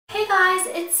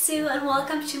it's Sue and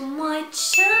welcome to my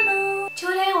channel.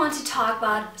 Today I want to talk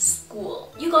about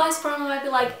school. You guys probably might be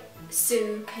like,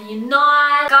 Sue, can you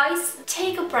not? Guys,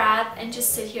 take a breath and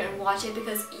just sit here and watch it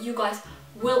because you guys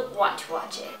will want to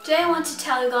watch it. Today I want to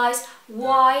tell you guys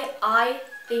why I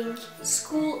think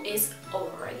school is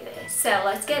overrated. So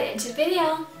let's get into the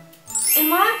video. In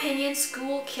my opinion,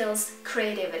 school kills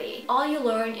creativity. All you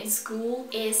learn in school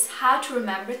is how to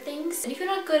remember things, and if you're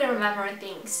not good at remembering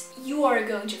things, you are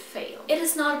going to fail. It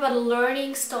is not about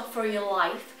learning stuff for your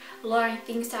life, learning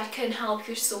things that can help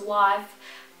you survive,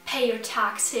 pay your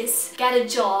taxes, get a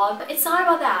job. It's not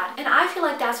about that, and I feel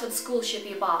like that's what school should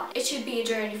be about. It should be a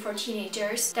journey for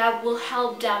teenagers that will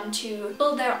help them to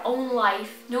build their own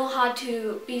life, know how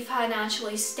to be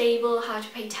financially stable, how to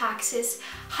pay taxes,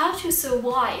 how to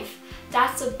survive.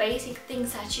 That's the basic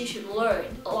things that you should learn.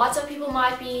 Lots of people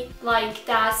might be like,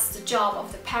 that's the job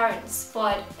of the parents,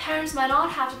 but parents might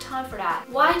not have the time for that.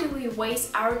 Why do we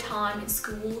waste our time in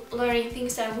school learning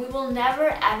things that we will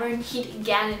never ever need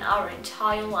again in our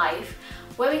entire life,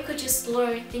 where we could just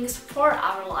learn things for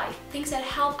our life, things that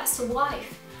help us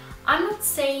survive? I'm not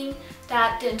saying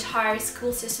that the entire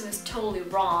school system is totally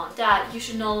wrong, that you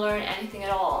should not learn anything at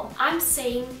all. I'm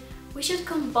saying we should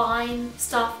combine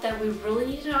stuff that we really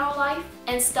need in our life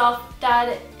and stuff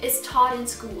that is taught in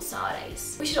schools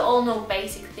nowadays. We should all know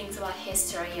basic things about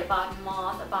history, about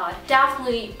math, about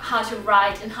definitely how to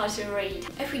write and how to read.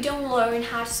 If we don't learn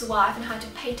how to survive and how to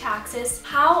pay taxes,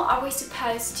 how are we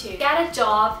supposed to get a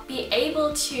job, be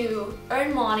able to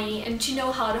earn money and to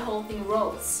know how the whole thing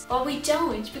rolls? But we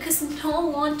don't, because no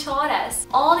one taught us.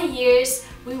 All the years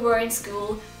we were in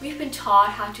school, we've been taught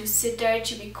how to sit there,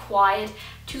 to be quiet,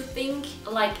 to think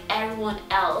like everyone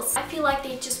else. I feel like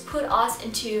they just put us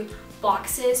into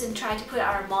boxes and try to put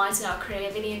our minds and our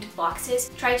creativity into boxes,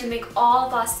 try to make all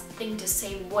of us think the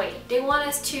same way. They want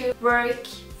us to work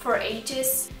for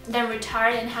ages, then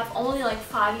retire and have only like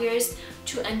 5 years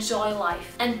to enjoy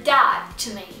life. And that,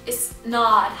 to me, is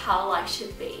not how life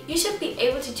should be. You should be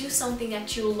able to do something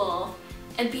that you love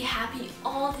and be happy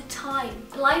all the time.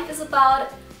 Life is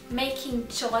about making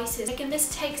choices, making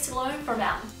mistakes to learn from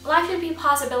them. Life should be a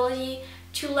possibility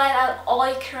to let out all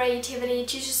your creativity,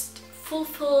 to just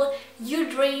fulfill your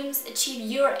dreams, achieve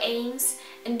your aims,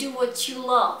 and do what you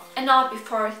love, and not be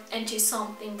forced into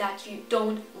something that you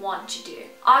don't want to do.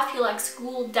 I feel like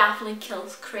school definitely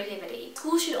kills creativity.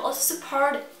 School should also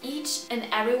support each and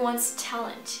everyone's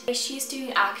talent. If she's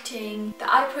doing acting,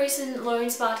 the other person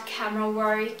learns about camera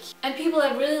work, and people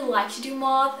that really like to do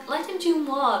math, let them do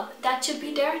math. That should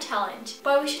be their talent.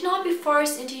 But we should not be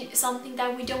forced into something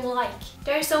that we don't like.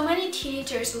 There are so many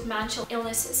teenagers with mental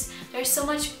illnesses. There's so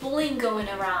much bullying going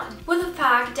around. With the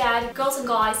fact that girls and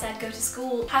guys that go to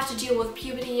school have to deal with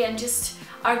puberty and just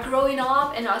are growing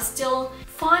up and are still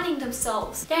finding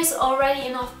themselves, there's already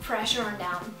enough pressure on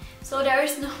them. So there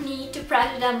is no need to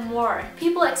pressure them more.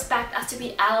 People expect us to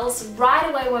be adults right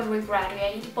away when we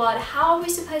graduate, but how are we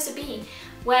supposed to be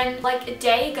when like a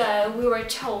day ago we were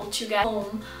told to get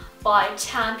home by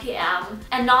 10 p.m.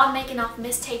 and not make enough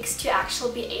mistakes to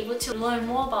actually be able to learn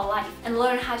more about life and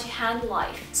learn how to handle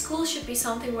life? School should be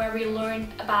something where we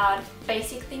learn about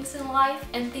basic things in life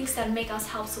and things that make us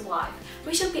help survive.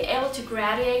 We should be able to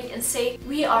graduate and say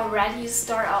we are ready to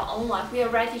start our own life, we are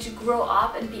ready to grow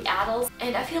up and be adults,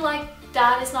 and I feel like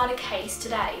that is not the case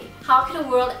today. How can the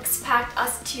world expect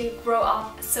us to grow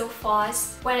up so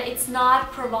fast when it's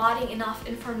not providing enough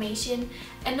information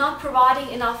and not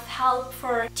providing enough help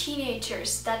for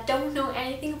teenagers that don't know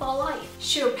anything about life?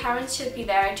 Sure, parents should be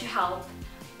there to help,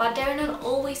 but they're not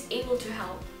always able to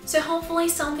help. So hopefully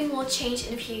something will change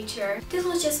in the future. This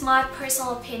was just my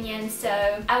personal opinion,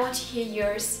 so I want to hear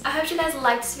yours. I hope you guys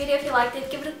liked this video. If you liked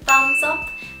it, give it a thumbs up,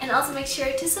 and also make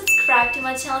sure to subscribe to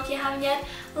my channel if you haven't yet.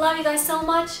 Love you guys so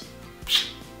much.